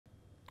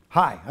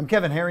Hi, I'm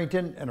Kevin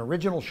Harrington, an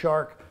original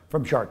shark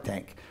from Shark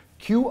Tank.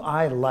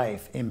 QI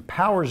Life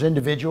empowers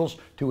individuals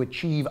to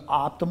achieve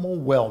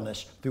optimal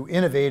wellness through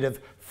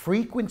innovative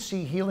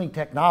frequency healing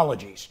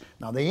technologies.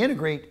 Now, they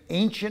integrate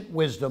ancient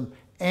wisdom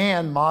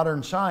and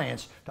modern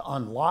science to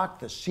unlock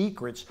the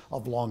secrets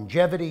of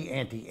longevity,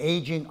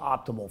 anti-aging,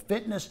 optimal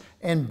fitness,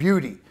 and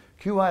beauty.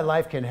 QI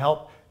Life can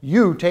help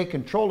you take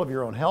control of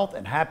your own health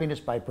and happiness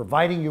by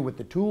providing you with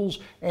the tools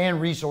and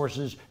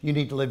resources you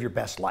need to live your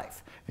best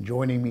life. And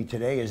joining me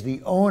today is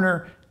the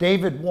owner,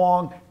 David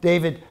Wong.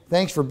 David,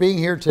 thanks for being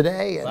here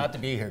today. Glad to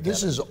be here,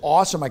 This Kevin. is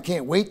awesome. I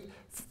can't wait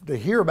to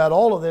hear about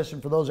all of this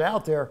and for those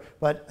out there,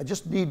 but I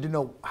just need to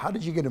know, how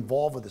did you get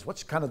involved with this?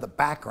 What's kind of the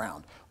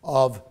background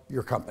of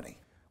your company?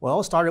 Well,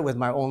 it started with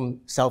my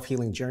own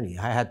self-healing journey.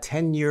 I had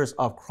 10 years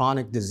of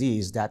chronic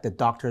disease that the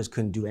doctors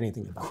couldn't do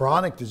anything about.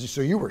 Chronic disease,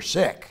 so you were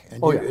sick, and,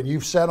 Oh, you, yeah. and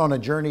you've set on a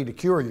journey to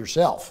cure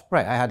yourself.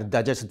 Right, I had a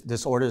digestive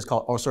disorder, it's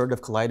called ulcerative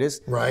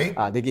colitis. Right.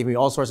 They gave me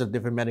all sorts of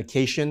different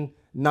medication.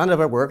 None of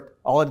it worked.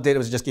 All it did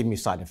was just give me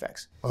side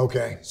effects.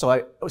 Okay. So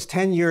it was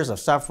 10 years of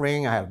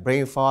suffering. I had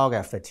brain fog, I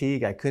had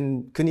fatigue, I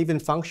couldn't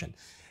even function.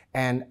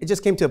 And it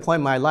just came to a point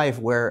in my life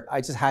where I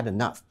just had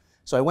enough.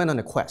 So I went on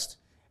a quest.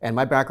 And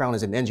my background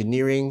is in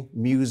engineering,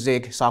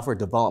 music, software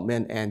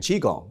development, and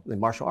Qigong, the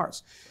martial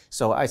arts.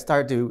 So I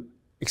started to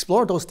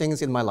explore those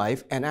things in my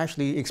life and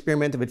actually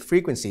experimented with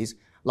frequencies.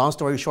 Long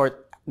story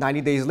short,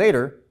 90 days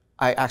later,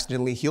 I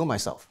accidentally healed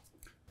myself.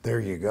 There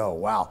you go.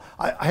 Wow.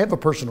 I have a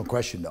personal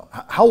question though.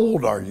 How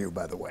old are you,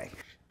 by the way?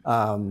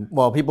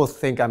 Well, people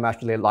think I'm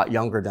actually a lot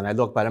younger than I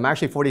look, but I'm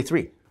actually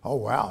 43. Oh,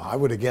 wow. I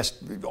would have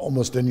guessed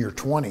almost in your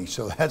 20s.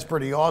 So that's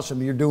pretty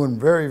awesome. You're doing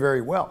very,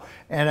 very well.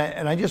 And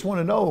I just want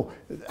to know,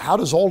 how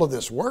does all of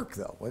this work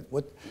though?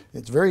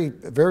 It's very,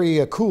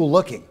 very cool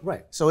looking.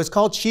 Right. So it's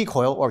called Qi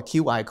Coil or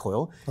QI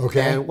Coil.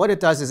 Okay. And what it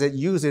does is it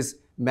uses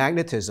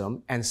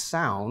magnetism and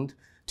sound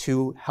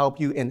to help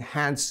you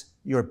enhance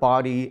your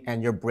body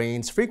and your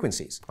brain's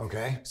frequencies.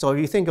 Okay. So if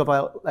you think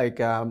about like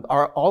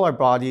all our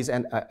bodies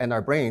and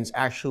our brains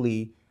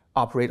actually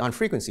operate on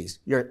frequencies.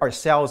 Our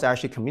cells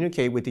actually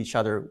communicate with each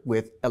other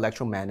with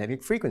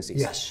electromagnetic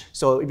frequencies. Yes.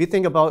 So if you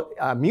think about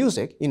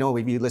music, you know,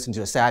 if you listen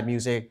to sad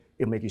music,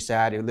 it'll make you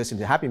sad. If you listen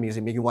to happy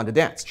music, make you want to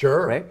dance.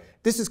 Sure. Right?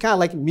 This is kind of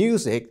like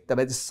music that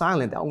is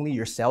silent that only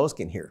your cells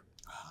can hear.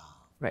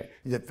 Right.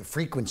 The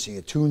frequency,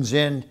 it tunes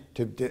in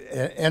to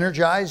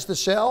energize the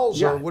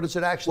cells, or what does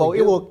it actually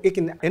do? Well, it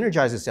can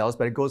energize the cells,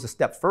 but it goes a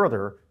step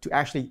further to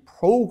actually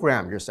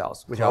program your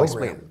cells, which I'll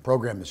explain.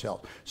 Program the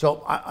cells.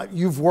 So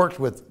you've worked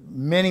with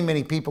many,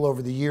 many people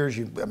over the years.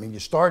 You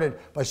started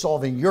by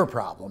solving your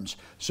problems.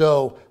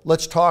 So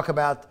let's talk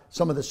about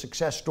some of the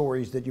success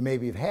stories that you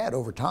maybe have had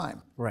over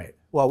time. Right.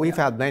 Well, we've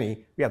had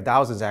many. We have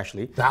thousands,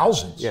 actually.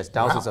 Thousands? Yes,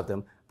 thousands of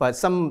them. But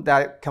some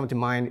that come to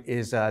mind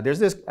is there's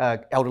this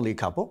elderly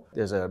couple.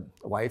 There's a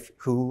wife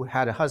who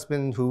had a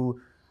husband who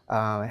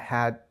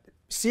had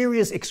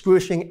serious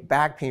excruciating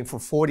back pain for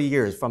 40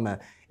 years from an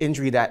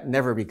injury that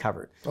never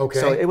recovered. Okay.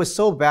 So it was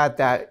so bad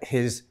that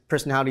his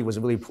personality was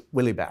really,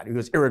 really bad. He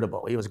was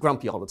irritable. He was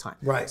grumpy all the time.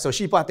 Right. So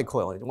she bought the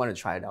coil and wanted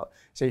to try it out.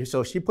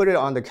 So she put it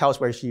on the couch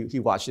where he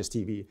watched his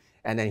TV.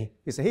 And then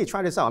he said, hey,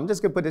 try this out. I'm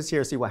just gonna put this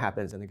here, see what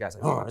happens. And the guy's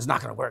like, oh, it's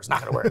not gonna work,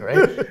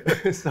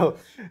 right?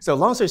 so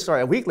long story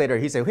short, a week later,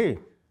 he said, hey,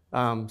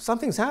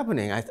 something's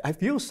happening. I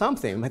feel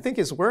something. I think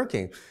it's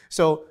working.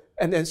 So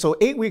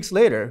 8 weeks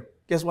later,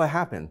 guess what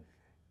happened?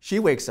 She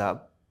wakes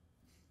up,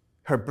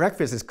 her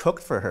breakfast is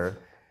cooked for her,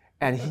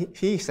 and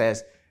he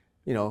says,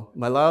 you know,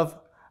 my love,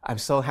 I'm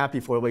so happy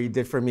for what you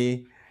did for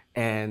me,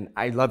 and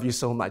I love you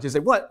so much. He's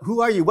like, what? Who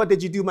are you? What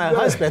did you do, my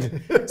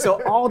husband?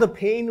 So all the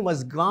pain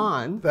was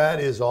gone. That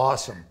is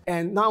awesome.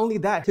 And not only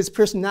that, his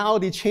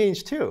personality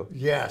changed too.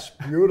 Yes,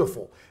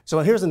 beautiful. So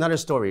here's another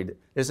story.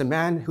 There's a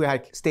man who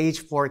had stage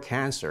 4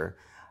 cancer.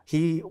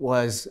 He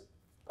was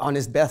on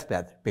his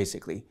deathbed,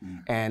 basically.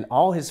 And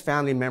all his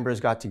family members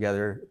got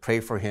together,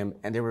 prayed for him,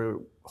 and they were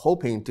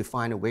hoping to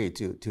find a way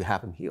to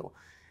have him heal.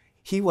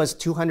 He was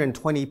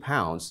 220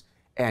 pounds,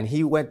 and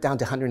he went down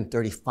to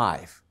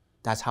 135.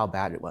 That's how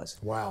bad it was.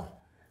 Wow.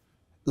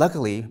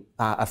 Luckily,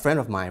 a friend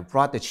of mine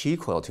brought the Qi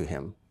Coil to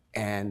him,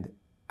 and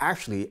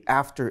actually,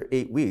 after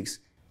 8 weeks,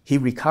 he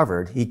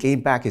recovered, he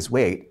gained back his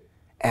weight,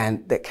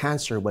 and the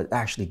cancer was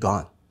actually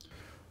gone.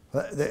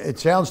 It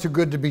sounds too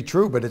good to be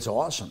true, but it's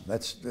awesome.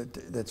 That's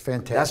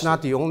fantastic. That's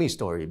not the only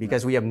story,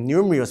 because we have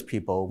numerous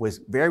people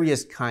with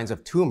various kinds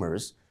of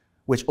tumors,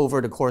 which over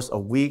the course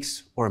of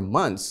weeks or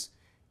months,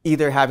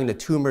 either having the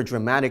tumor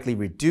dramatically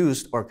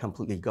reduced or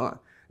completely gone.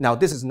 Now,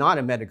 this is not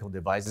a medical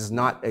device, this is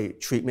not a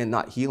treatment,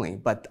 not healing,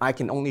 but I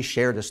can only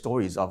share the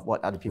stories of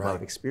what other people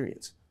have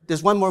experienced.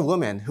 There's one more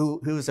woman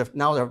who's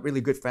now a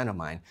really good friend of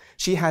mine.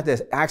 She had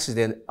this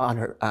accident on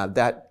her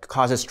that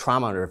causes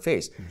trauma on her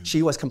face.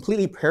 She was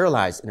completely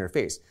paralyzed in her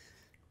face.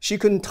 She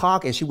couldn't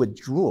talk and she would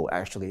drool,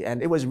 actually,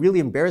 and it was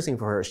really embarrassing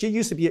for her. She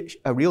used to be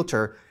a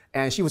realtor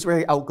and she was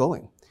very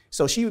outgoing.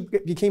 So she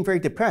became very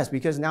depressed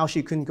because now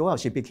she couldn't go out.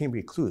 She became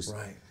recluse.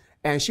 Right.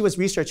 And she was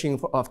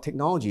researching of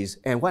technologies,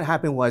 and what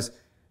happened was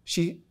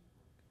she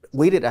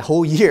waited a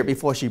whole year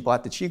before she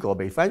bought the Qi Coil,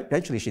 but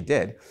eventually she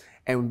did.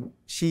 And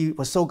she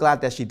was so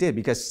glad that she did,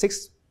 because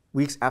 6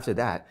 weeks after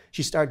that,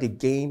 she started to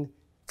gain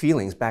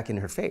feelings back in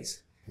her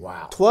face.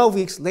 Wow. 12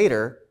 weeks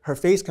later, her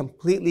face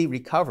completely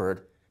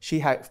recovered. She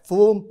had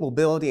full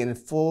mobility and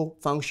full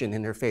function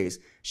in her face.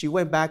 She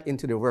went back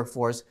into the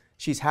workforce.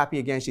 She's happy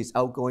again. She's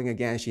outgoing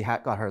again. She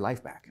got her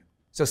life back.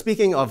 So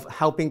speaking of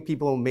helping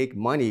people make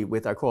money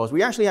with our coils,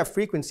 we actually have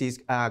frequencies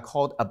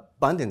called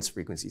abundance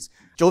frequencies.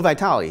 Joe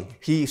Vitale,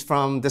 he's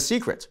from The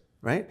Secret,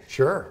 right?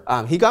 Sure.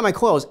 He got my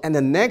coils, and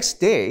the next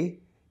day,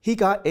 he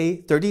got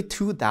a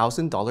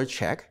 $32,000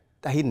 check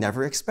that he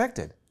never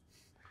expected.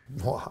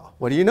 Wow.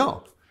 What do you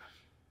know?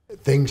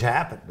 Things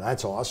happen.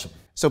 That's awesome.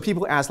 So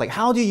people ask, like,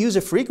 how do you use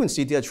a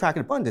frequency to attract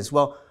abundance?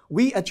 Well,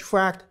 we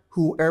attract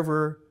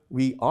whoever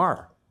we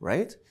are,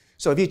 right?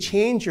 So if you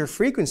change your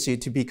frequency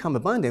to become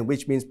abundant,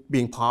 which means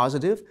being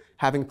positive,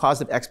 having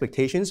positive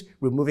expectations,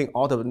 removing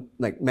all the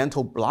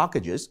mental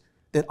blockages,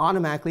 then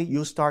automatically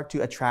you'll start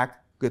to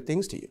attract good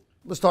things to you.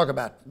 Let's talk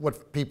about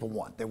what people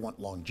want. They want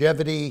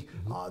longevity.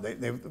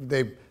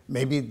 They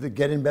maybe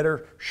get in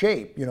better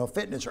shape,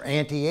 fitness or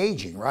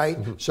anti-aging, right?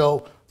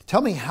 So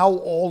tell me how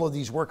all of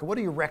these work. What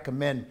do you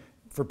recommend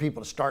for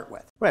people to start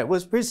with? Right. Well,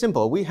 it's pretty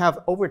simple. We have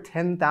over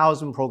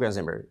 10,000 programs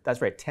in there.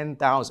 That's right,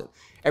 10,000.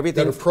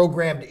 Everything that are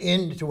programmed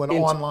into an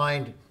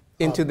online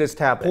into this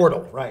tablet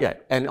portal, right? Yeah,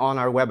 and on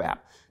our web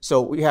app.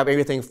 So we have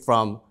everything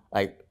from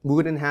like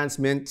mood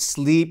enhancement,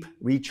 sleep,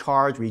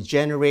 recharge,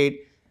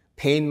 regenerate,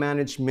 pain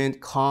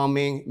management,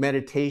 calming,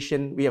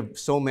 meditation. We have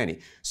so many.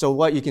 So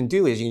what you can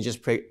do is you can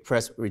just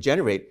press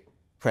regenerate,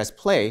 press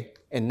play,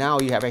 and now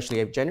you have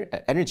actually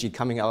energy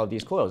coming out of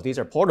these coils. These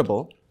are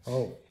portable.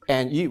 Oh.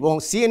 And you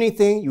won't see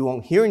anything, you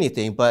won't hear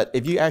anything, but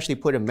if you actually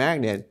put a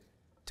magnet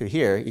to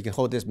here, you can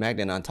hold this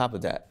magnet on top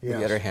of that with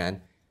the other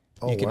hand.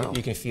 You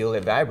can feel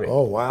it vibrate.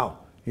 Oh, wow.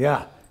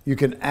 Yeah. You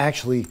can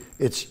actually,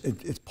 it's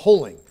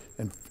pulling,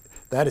 and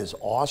that is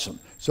awesome.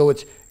 So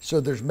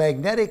there's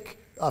magnetic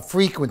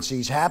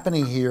frequencies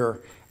happening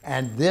here,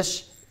 and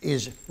this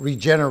is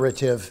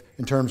regenerative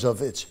in terms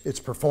of its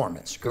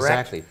performance,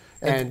 correct?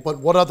 Exactly. But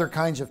what other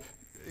kinds of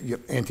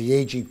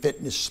anti-aging,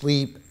 fitness,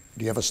 sleep?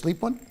 Do you have a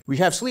sleep one? We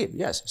have sleep,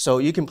 yes. So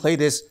you can play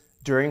this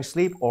during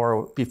sleep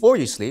or before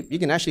you sleep. You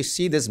can actually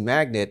see this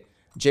magnet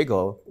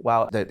jiggle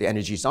while the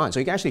energy is on. So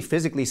you can actually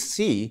physically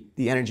see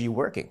the energy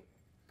working.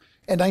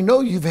 And I know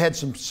you've had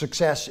some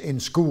success in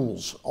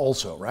schools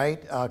also,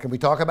 right? Can we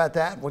talk about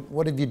that?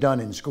 What have you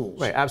done in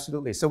schools? Right,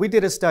 absolutely. So we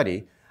did a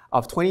study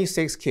of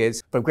 26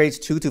 kids from grades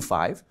 2 to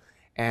 5.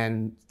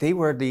 And they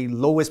were the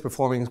lowest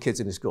performing kids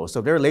in the school. So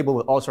they're labeled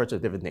with all sorts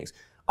of different things.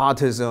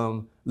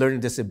 Autism,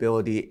 learning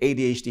disability,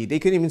 ADHD. They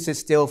couldn't even sit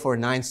still for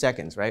 9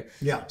 seconds, right?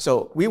 Yeah.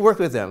 So we worked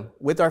with them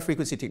with our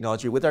frequency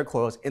technology, with our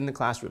coils in the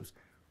classrooms.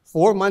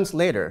 4 months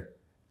later,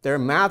 their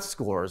math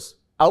scores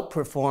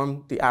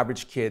outperformed the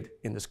average kid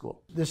in the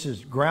school. This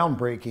is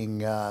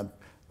groundbreaking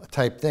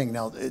type thing.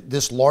 Now,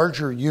 this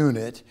larger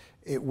unit,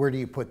 where do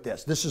you put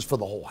this? This is for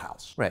the whole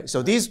house. Right.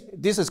 So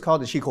this is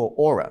called the Qi Coil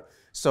Aura.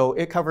 So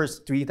it covers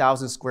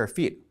 3,000 square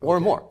feet or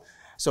more.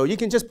 So you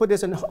can just put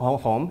this in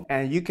home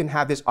and you can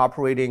have this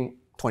operating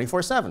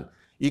 24/7.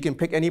 You can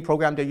pick any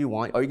program that you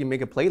want, or you can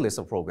make a playlist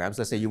of programs.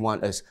 Let's say you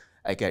want a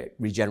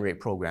regenerate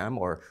program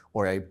or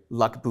a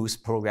luck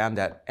boost program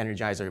that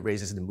energizes or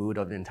raises the mood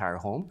of the entire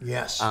home.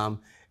 Yes.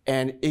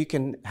 And you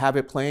can have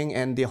it playing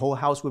and the whole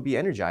house will be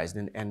energized.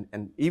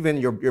 And even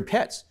your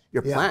pets,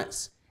 your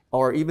plants,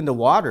 or even the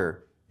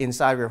water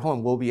inside of your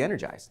home will be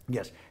energized.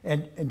 Yes,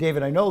 and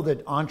David, I know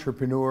that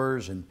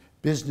entrepreneurs and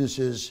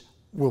businesses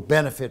will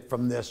benefit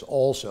from this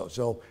also.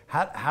 So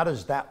how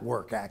does that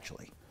work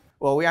actually?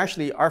 Well,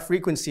 our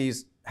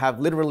frequencies have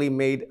literally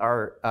made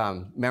our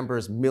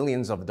members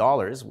millions of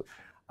dollars.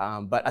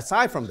 But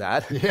aside from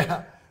that,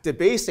 the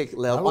basic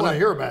level. I want to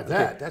hear about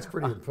that. That's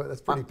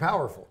pretty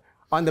powerful.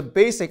 On the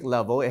basic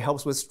level, it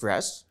helps with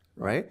stress,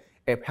 right?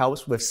 It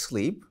helps with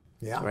sleep,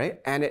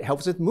 right? And it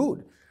helps with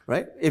mood.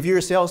 Right? If you're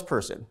a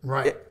salesperson,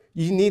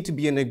 you need to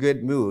be in a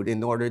good mood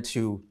in order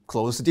to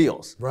close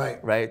deals,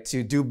 right?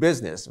 To do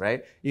business,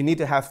 right? You need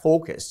to have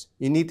focus.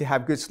 You need to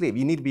have good sleep.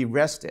 You need to be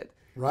rested.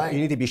 Right. You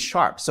need to be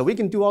sharp. So we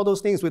can do all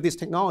those things with this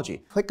technology.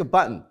 Click a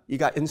button, you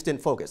got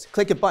instant focus.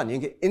 Click a button, you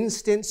get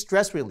instant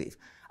stress relief.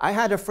 I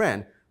had a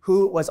friend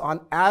who was on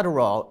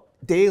Adderall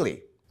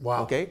daily.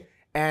 Wow. Okay?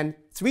 And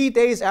 3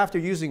 days after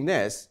using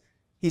this,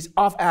 he's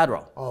off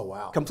Adderall. Oh,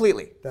 wow.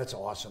 Completely. That's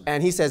awesome.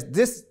 And he says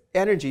this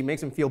energy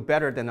makes him feel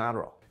better than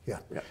Adderall. Yeah.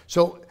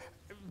 So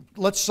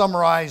let's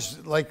summarize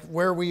like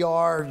where we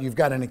are. You've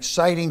got an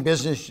exciting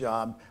business.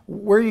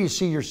 Where do you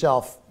see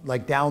yourself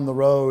like down the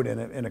road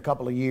in a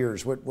couple of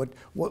years?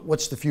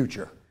 What's the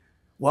future?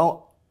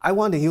 Well, I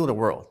want to heal the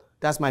world.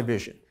 That's my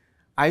vision.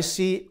 I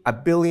see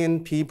 1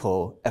 billion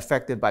people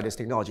affected by this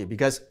technology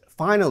because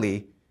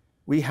finally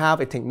we have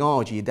a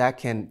technology that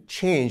can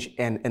change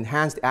and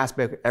enhance the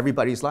aspect of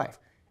everybody's life.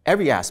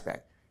 Every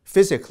aspect,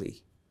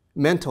 physically,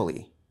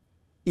 mentally,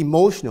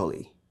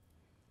 emotionally,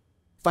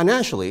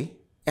 financially,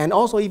 and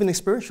also even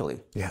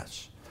spiritually.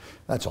 Yes.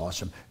 That's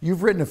awesome.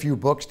 You've written a few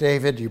books,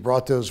 David. You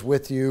brought those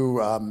with you.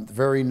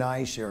 Very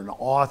nice. You're an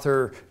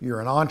author.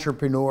 You're an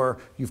entrepreneur.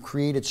 You've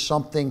created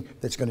something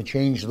that's going to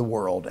change the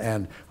world.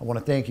 And I want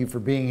to thank you for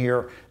being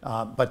here.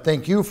 But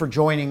thank you for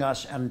joining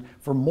us. And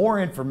for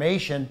more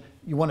information,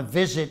 you want to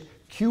visit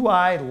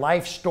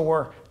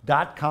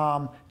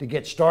QILifestore.com to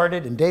get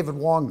started. And David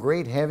Wong,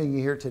 great having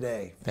you here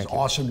today. It's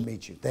awesome to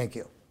meet you. Thank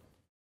you.